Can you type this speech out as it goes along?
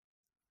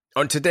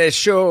On today's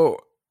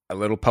show, a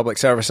little public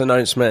service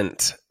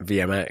announcement.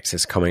 VMX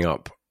is coming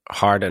up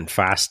hard and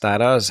fast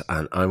at us,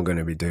 and I'm going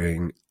to be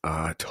doing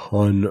a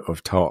ton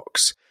of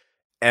talks.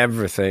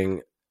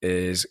 Everything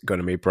is going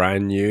to be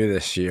brand new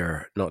this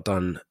year. Not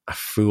done a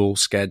full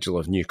schedule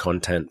of new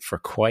content for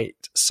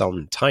quite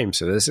some time,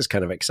 so this is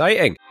kind of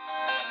exciting.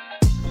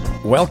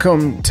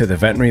 Welcome to the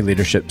Veterinary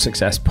Leadership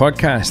Success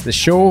Podcast, the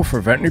show for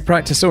veterinary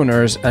practice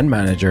owners and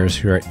managers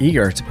who are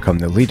eager to become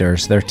the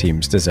leaders their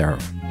teams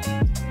deserve.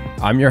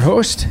 I'm your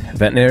host,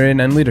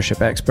 veterinarian and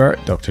leadership expert,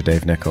 Dr.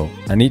 Dave Nichol,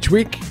 and each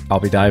week I'll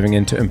be diving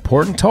into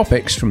important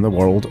topics from the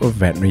world of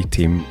veterinary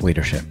team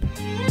leadership.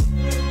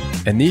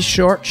 In these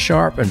short,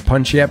 sharp and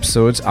punchy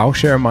episodes, I'll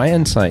share my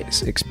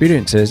insights,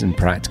 experiences and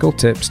practical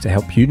tips to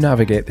help you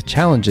navigate the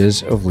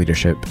challenges of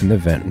leadership in the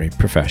veterinary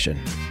profession.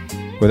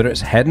 Whether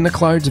it's head in the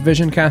clouds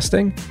vision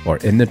casting or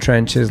in the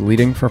trenches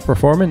leading for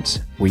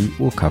performance, we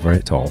will cover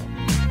it all.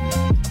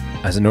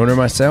 As an owner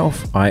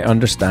myself, I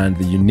understand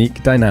the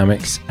unique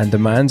dynamics and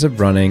demands of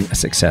running a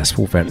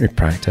successful veterinary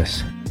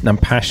practice, and I'm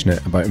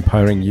passionate about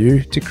empowering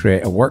you to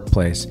create a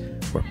workplace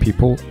where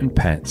people and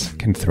pets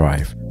can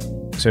thrive.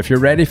 So if you're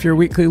ready for your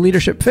weekly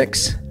leadership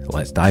fix,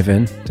 let's dive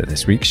into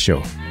this week's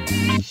show.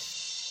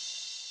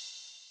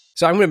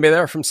 So I'm going to be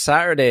there from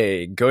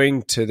Saturday,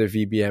 going to the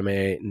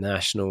VBMA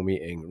national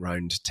meeting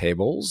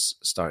roundtables,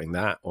 starting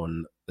that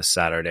on the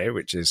Saturday,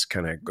 which is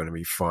kind of going to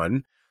be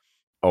fun.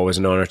 Always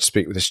an honor to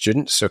speak with the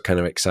students, so kind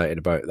of excited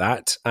about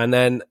that. And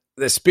then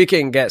the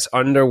speaking gets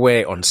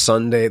underway on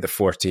Sunday, the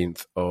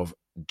 14th of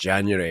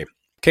January.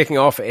 Kicking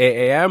off at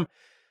 8 a.m.,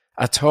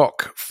 a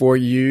talk for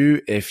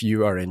you if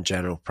you are in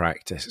general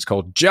practice. It's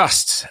called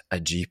Just a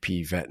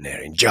GP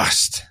Veterinarian.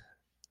 Just.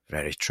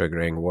 Very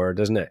triggering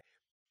word, isn't it?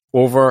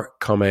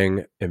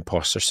 Overcoming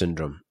imposter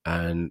syndrome.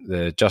 And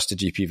the Just a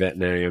GP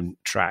Veterinarian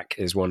track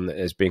is one that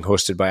is being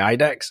hosted by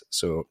IDEX,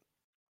 so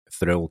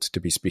thrilled to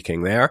be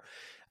speaking there.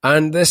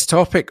 And this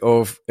topic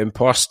of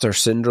imposter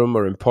syndrome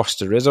or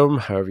imposterism,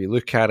 however you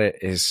look at it,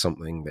 is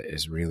something that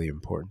is really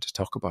important to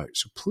talk about.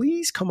 So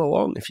please come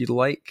along if you'd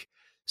like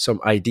some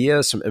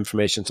ideas, some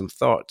information, some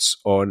thoughts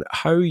on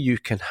how you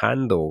can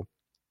handle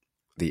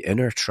the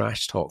inner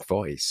trash talk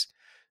voice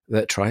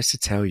that tries to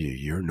tell you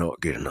you're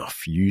not good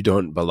enough, you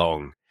don't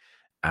belong.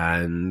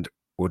 And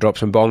we'll drop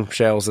some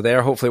bombshells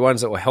there, hopefully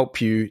ones that will help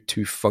you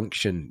to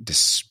function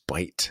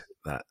despite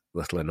that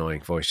little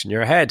annoying voice in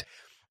your head.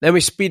 Then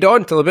we speed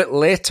on till a bit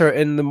later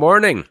in the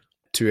morning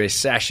to a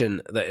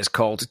session that is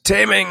called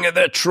Taming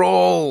the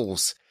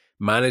Trolls,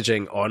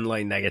 Managing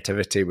Online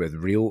Negativity with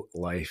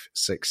Real-Life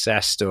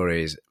Success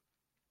Stories.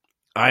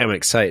 I am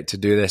excited to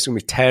do this. It's going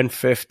to be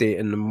 10:50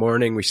 in the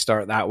morning. We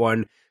start that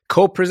one.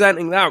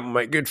 Co-presenting that with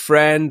my good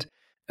friend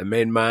and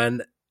main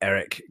man,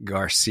 Eric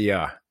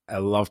Garcia. I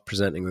love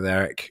presenting with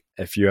Eric.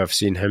 If you have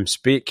seen him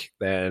speak,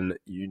 then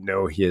you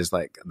know he is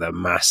like the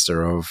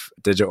master of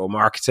digital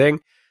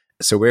marketing.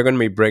 So we're going to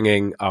be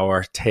bringing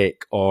our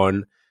take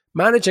on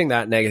managing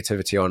that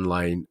negativity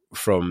online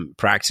from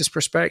practice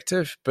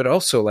perspective, but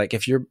also like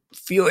if you're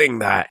feeling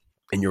that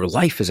in your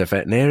life as a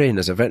veterinarian,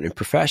 as a veterinary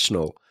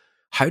professional,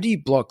 how do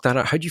you block that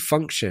out? How do you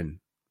function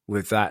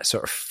with that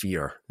sort of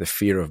fear, the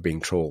fear of being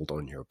trolled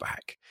on your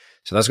back?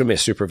 So that's going to be a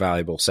super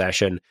valuable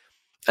session.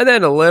 And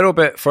then a little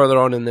bit further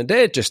on in the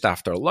day, just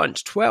after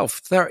lunch,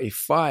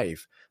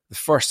 12:35, the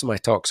first of my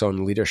talks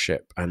on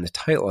leadership, and the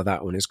title of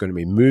that one is going to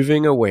be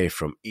Moving Away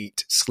from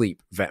Eat,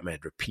 Sleep, Vet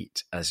Med,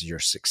 Repeat as your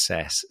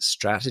success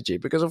strategy.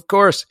 Because of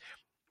course,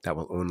 that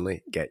will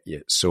only get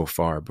you so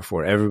far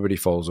before everybody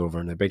falls over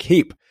in a big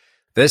heap.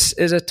 This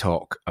is a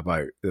talk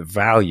about the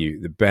value,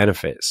 the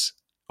benefits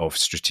of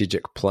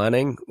strategic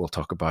planning. We'll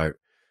talk about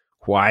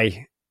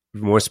why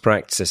most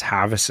practices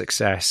have a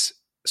success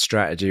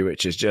strategy,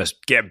 which is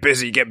just get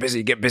busy, do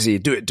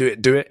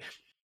it.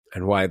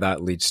 And why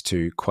that leads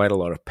to quite a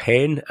lot of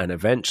pain, and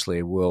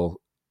eventually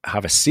will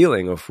have a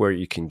ceiling of where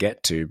you can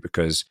get to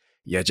because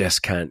you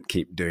just can't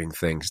keep doing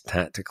things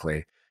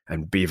tactically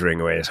and beavering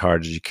away as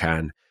hard as you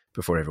can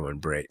before everyone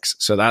breaks.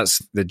 So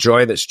that's the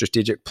joy that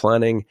strategic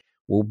planning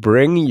will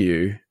bring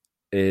you,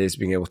 is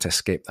being able to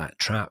escape that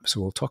trap. So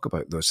we'll talk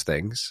about those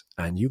things,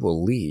 and you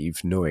will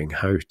leave knowing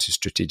how to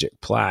strategic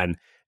plan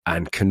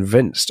and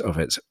convinced of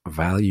its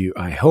value,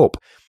 I hope.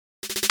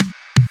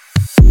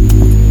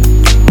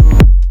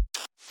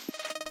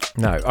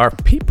 Now, are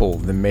people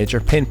the major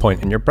pain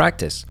point in your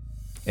practice?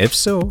 If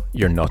so,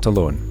 you're not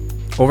alone.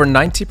 Over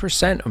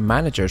 90% of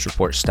managers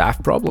report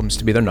staff problems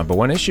to be their number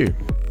one issue.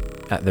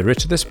 At the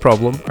root of this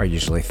problem are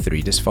usually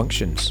three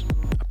dysfunctions: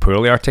 a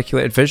poorly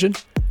articulated vision,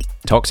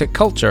 toxic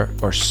culture,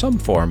 or some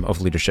form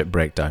of leadership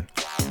breakdown.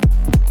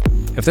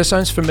 If this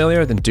sounds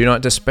familiar, then do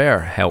not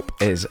despair, help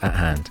is at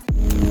hand.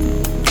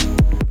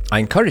 I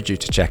encourage you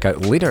to check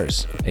out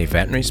Leaders, a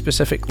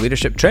veterinary-specific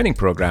leadership training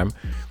program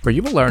where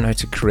you will learn how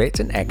to create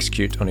and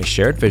execute on a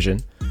shared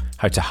vision,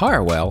 how to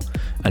hire well,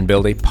 and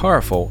build a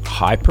powerful,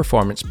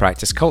 high-performance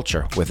practice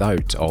culture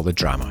without all the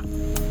drama.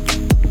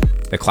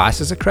 The class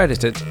is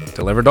accredited,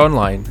 delivered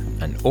online,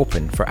 and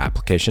open for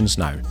applications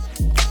now.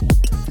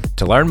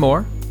 To learn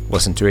more,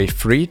 listen to a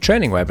free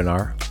training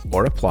webinar,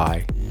 or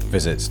apply,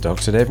 visit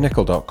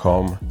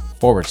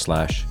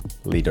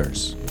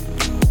drdavenicol.com/leaders.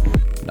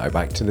 Now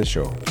back to the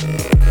show.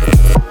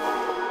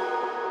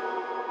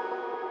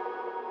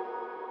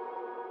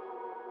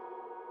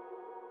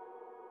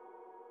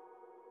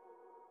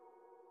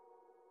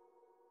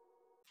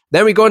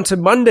 Then we go on to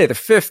Monday, the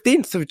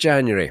 15th of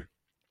January.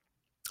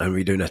 And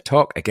we're doing a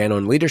talk again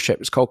on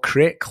leadership. It's called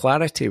Create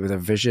Clarity with a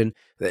Vision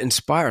that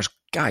Inspires.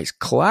 Guys,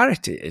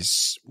 clarity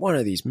is one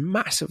of these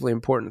massively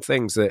important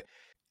things that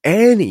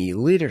any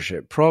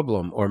leadership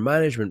problem or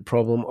management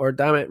problem or,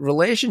 damn it,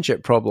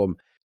 relationship problem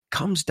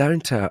comes down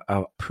to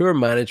a poor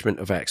management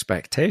of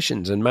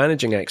expectations. And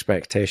managing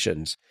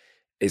expectations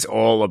is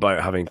all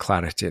about having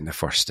clarity in the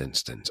first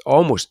instance.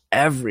 Almost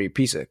every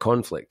piece of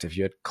conflict, if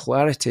you had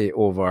clarity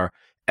over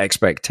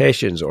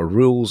expectations or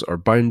rules or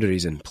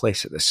boundaries in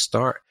place at the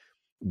start,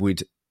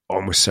 would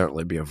almost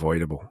certainly be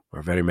avoidable,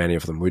 or very many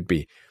of them would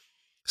be.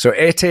 So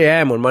 8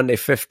 a.m. on Monday,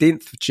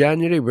 15th of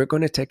January, we're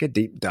going to take a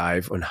deep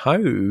dive on how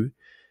to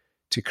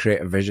create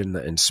a vision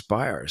that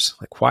inspires.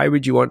 Like, why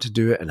would you want to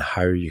do it and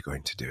how are you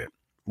going to do it?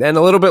 Then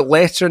a little bit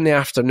later in the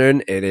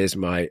afternoon, it is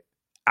my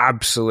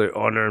absolute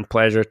honor and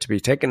pleasure to be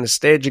taking the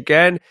stage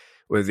again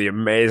with the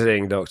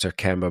amazing Dr.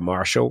 Kemba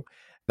Marshall.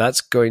 That's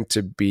going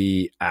to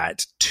be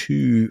at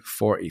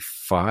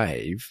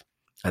 2:45.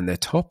 And the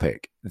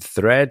topic, the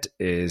thread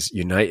is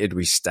United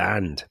We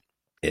Stand.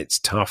 It's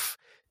tough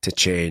to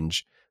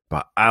change,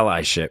 but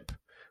allyship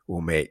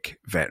will make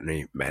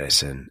veterinary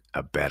medicine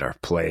a better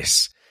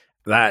place.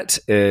 That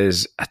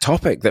is a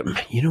topic that,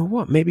 you know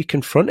what, may be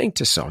confronting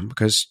to some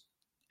because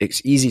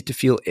it's easy to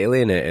feel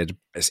alienated.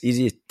 It's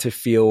easy to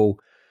feel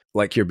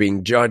like you're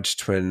being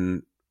judged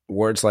when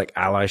words like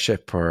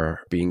allyship are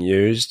being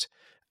used.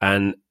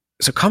 And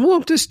so come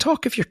along to this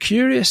talk if you're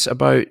curious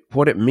about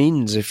what it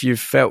means, if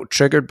you've felt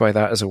triggered by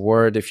that as a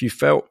word, if you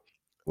felt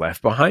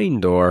left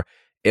behind or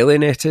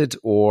alienated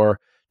or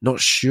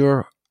not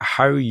sure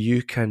how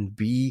you can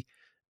be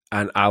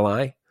an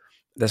ally.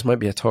 This might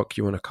be a talk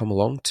you want to come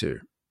along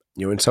to.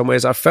 You know, in some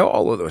ways, I've felt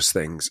all of those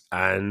things.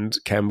 And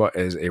Kemba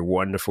is a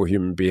wonderful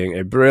human being,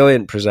 a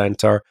brilliant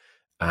presenter,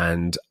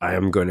 and I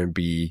am going to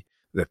be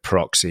the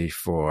proxy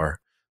for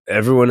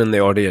everyone in the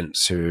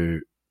audience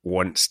who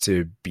wants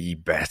to be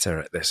better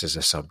at this as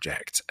a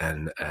subject.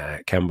 And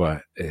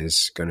Kemba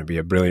is going to be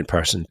a brilliant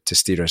person to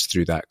steer us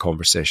through that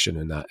conversation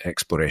and that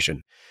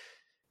exploration.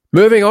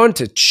 Moving on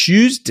to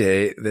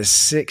Tuesday, the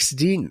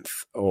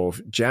 16th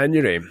of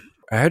January,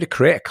 how to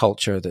create a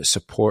culture that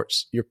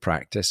supports your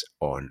practice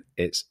on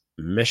its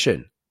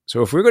mission.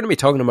 So if we're going to be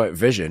talking about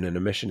vision, and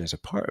a mission is a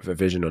part of a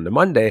vision on the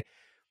Monday,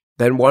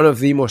 then one of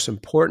the most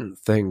important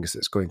things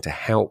that's going to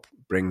help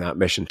bring that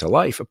mission to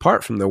life,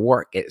 apart from the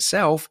work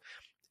itself,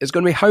 is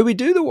going to be how we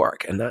do the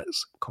work, and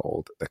that's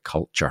called the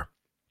culture.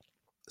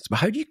 So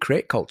how do you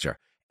create culture?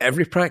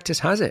 Every practice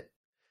has it.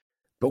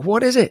 But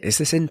what is it? It's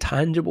this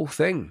intangible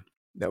thing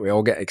that we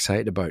all get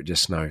excited about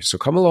just now. So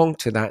come along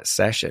to that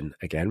session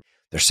again.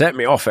 They're setting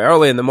me off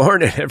early in the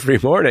morning, every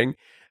morning.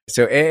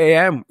 So 8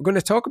 a.m., we're going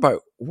to talk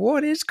about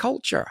what is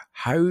culture?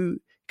 How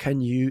can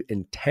you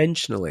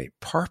intentionally,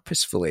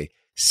 purposefully,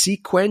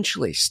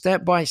 sequentially,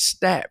 step by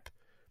step,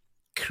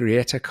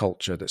 create a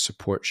culture that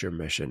supports your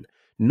mission?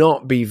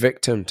 Not be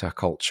victim to a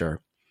culture.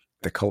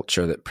 The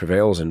culture that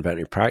prevails in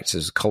veterinary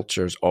practices,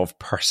 cultures of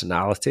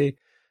personality,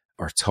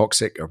 or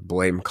toxic or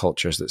blame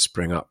cultures that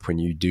spring up when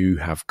you do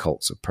have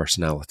cults of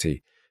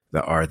personality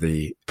that are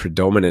the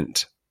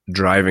predominant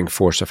driving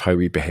force of how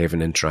we behave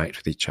and interact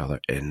with each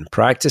other in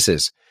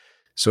practices.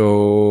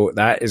 So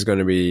that is going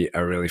to be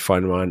a really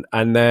fun one.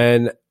 And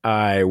then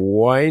I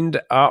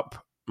wind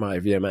up my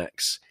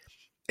VMX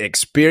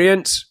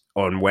experience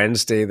on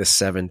Wednesday, the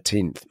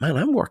 17th. Man,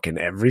 I'm working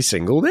every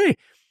single day.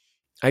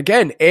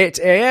 Again, 8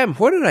 a.m.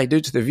 What did I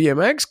do to the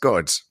VMX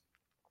gods?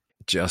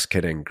 Just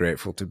kidding.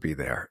 Grateful to be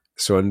there.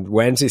 So on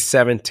Wednesday,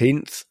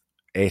 17th,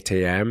 8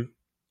 a.m.,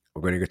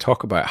 we're going to go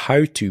talk about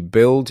how to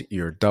build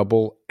your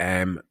double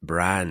M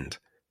brand.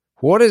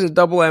 What is a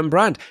double M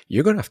brand?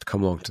 You're going to have to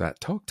come along to that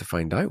talk to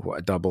find out what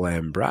a double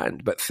M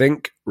brand, but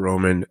think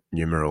Roman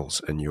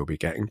numerals and you'll be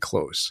getting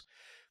close.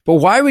 But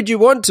why would you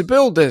want to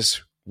build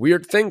this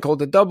weird thing called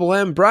the double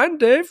M brand,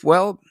 Dave?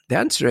 Well, the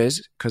answer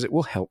is because it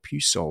will help you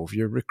solve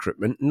your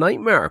recruitment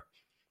nightmare.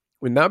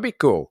 Wouldn't that be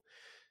cool?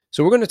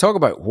 So we're going to talk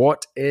about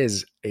what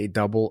is a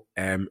double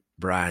M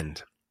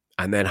brand,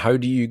 and then how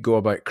do you go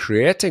about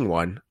creating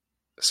one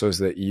so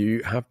that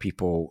you have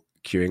people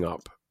queuing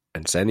up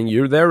and sending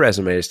you their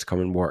resumes to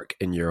come and work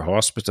in your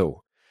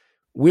hospital.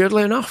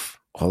 Weirdly enough,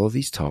 all of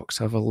these talks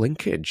have a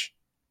linkage,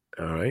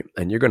 all right?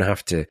 And you're going to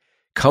have to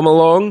come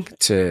along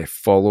to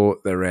follow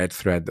the red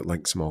thread that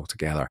links them all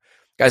together.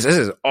 Guys, this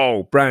is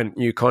all brand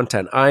new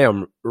content. I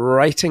am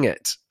writing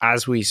it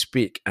as we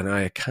speak, and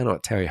I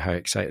cannot tell you how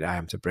excited I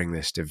am to bring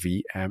this to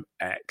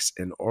VMX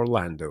in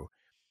Orlando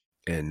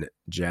in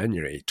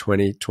January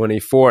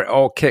 2024. It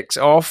all kicks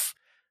off,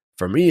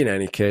 for me in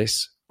any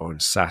case, on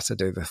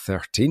Saturday the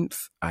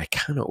 13th. I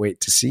cannot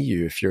wait to see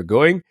you if you're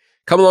going.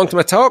 Come along to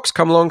my talks,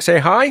 come along, say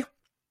hi,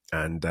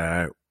 and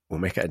we'll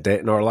make it a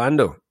date in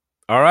Orlando.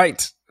 All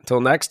right, Until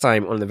next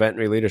time on the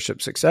Veterinary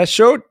Leadership Success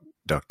Show,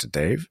 Dr.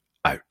 Dave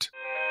out.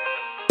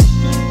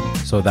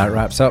 So that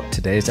wraps up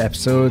today's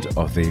episode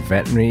of the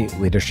Veterinary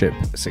Leadership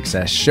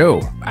Success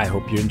Show. I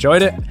hope you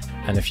enjoyed it.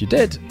 And if you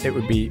did, it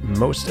would be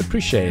most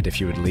appreciated if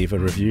you would leave a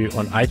review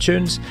on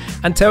iTunes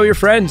and tell your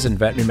friends in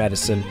veterinary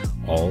medicine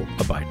all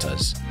about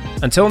us.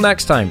 Until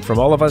next time, from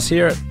all of us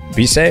here,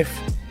 be safe,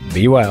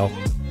 be well,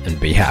 and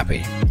be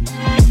happy.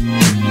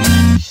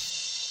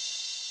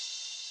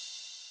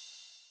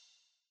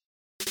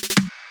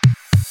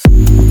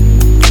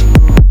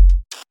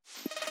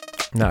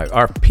 Now,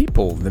 are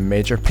people the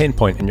major pain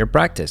point in your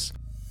practice?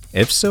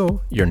 If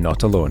so, you're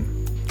not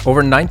alone.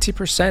 Over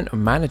 90% of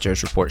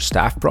managers report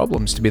staff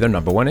problems to be their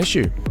number one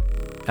issue.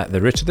 At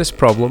the root of this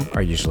problem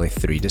are usually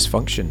three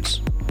dysfunctions: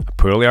 a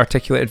poorly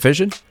articulated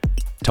vision,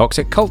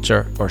 toxic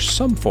culture, or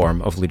some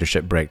form of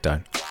leadership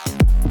breakdown.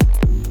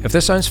 If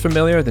this sounds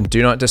familiar, then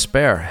do not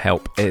despair,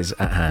 help is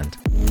at hand.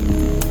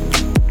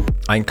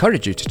 I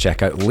encourage you to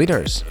check out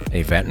Leaders,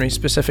 a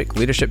veterinary-specific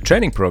leadership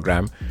training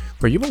program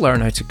where you will learn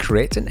how to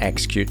create and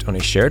execute on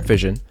a shared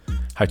vision,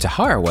 how to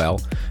hire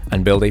well,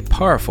 and build a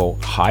powerful,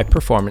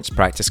 high-performance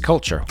practice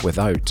culture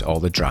without all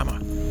the drama.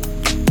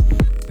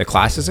 The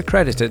class is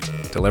accredited,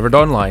 delivered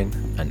online,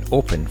 and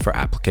open for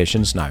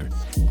applications now.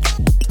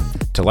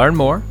 To learn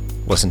more,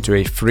 listen to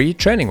a free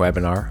training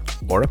webinar,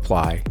 or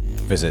apply,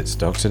 visit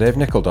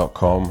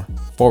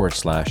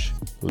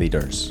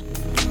drdavenicol.com/leaders.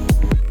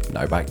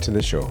 Now back to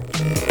the show.